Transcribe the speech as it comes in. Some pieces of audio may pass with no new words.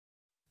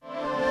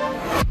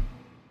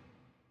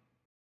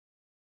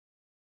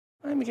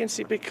I'm against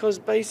it because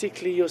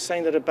basically you're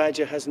saying that a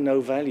badger has no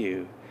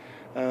value.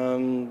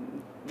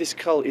 This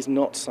cull is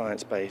not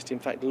science-based. In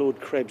fact, Lord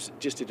Krebs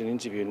just did an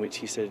interview in which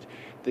he said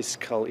this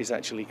cull is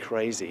actually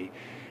crazy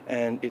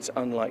and it's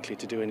unlikely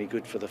to do any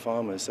good for the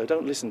farmers. So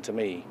don't listen to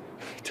me.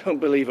 Don't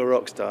believe a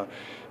rock star.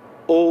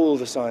 All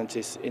the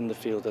scientists in the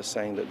field are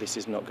saying that this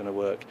is not going to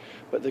work,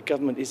 but the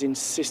government is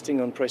insisting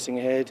on pressing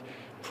ahead,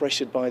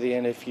 pressured by the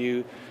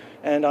NFU,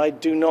 and I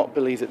do not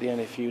believe that the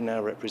NFU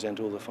now represent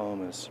all the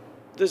farmers.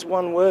 There's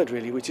one word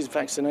really, which is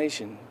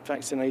vaccination.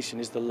 Vaccination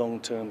is the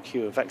long-term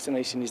cure.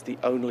 Vaccination is the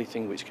only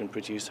thing which can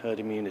produce herd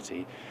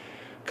immunity.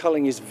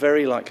 Culling is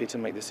very likely to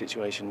make the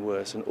situation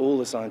worse, and all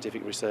the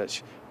scientific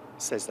research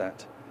says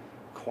that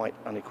quite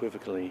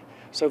unequivocally.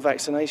 So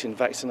vaccination,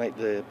 vaccinate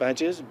the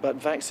badgers, but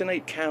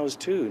vaccinate cows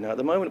too. Now at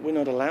the moment we're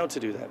not allowed to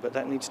do that, but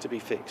that needs to be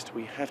fixed.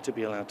 We have to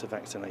be allowed to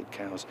vaccinate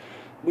cows.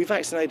 We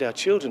vaccinate our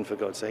children, for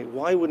God's sake.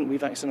 Why wouldn't we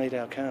vaccinate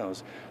our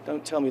cows?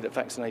 Don't tell me that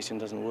vaccination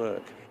doesn't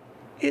work.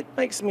 It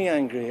makes me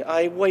angry.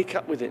 I wake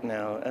up with it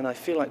now and I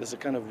feel like there's a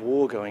kind of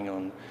war going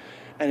on.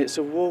 And it's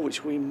a war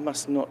which we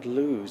must not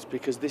lose,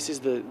 because this is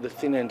the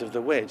thin end of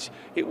the wedge.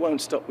 It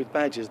won't stop with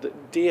badgers.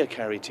 That deer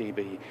carry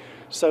TB,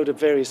 so do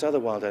various other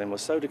wild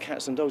animals, so do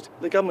cats and dogs.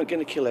 The government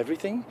going to kill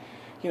everything?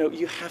 You know,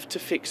 you have to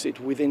fix it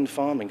within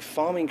farming.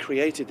 Farming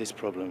created this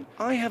problem.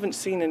 I haven't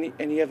seen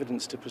any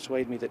evidence to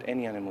persuade me that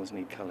any animals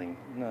need culling.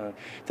 No.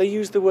 They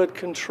use the word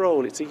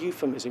control. It's a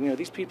euphemism. You know,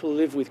 these people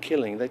live with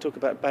killing. They talk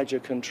about badger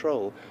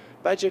control.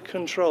 Badger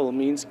control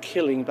means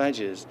killing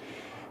badgers.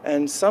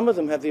 And some of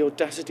them have the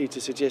audacity to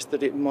suggest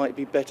that it might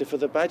be better for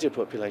the badger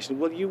population.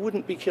 Well, you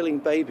wouldn't be killing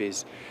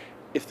babies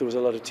if there was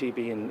a lot of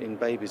TB in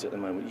babies at the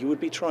moment. You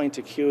would be trying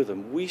to cure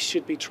them. We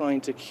should be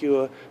trying to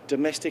cure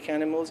domestic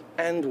animals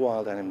and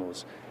wild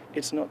animals.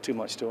 It's not too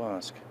much to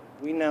ask.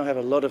 We now have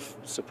a lot of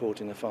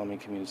support in the farming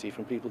community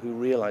from people who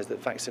realise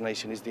that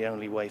vaccination is the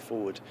only way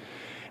forward.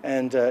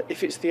 And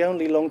if it's the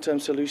only long-term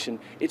solution,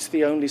 it's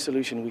the only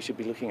solution we should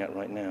be looking at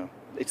right now.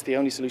 It's the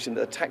only solution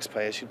that the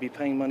taxpayer should be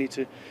paying money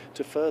to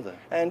further.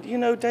 And you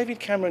know, David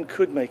Cameron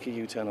could make a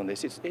U-turn on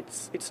this.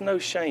 It's no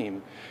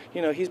shame.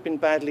 You know, he's been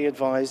badly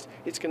advised.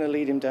 It's going to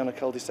lead him down a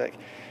cul-de-sac.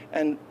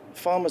 And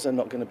farmers are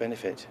not going to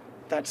benefit.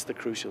 That's the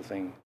crucial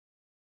thing.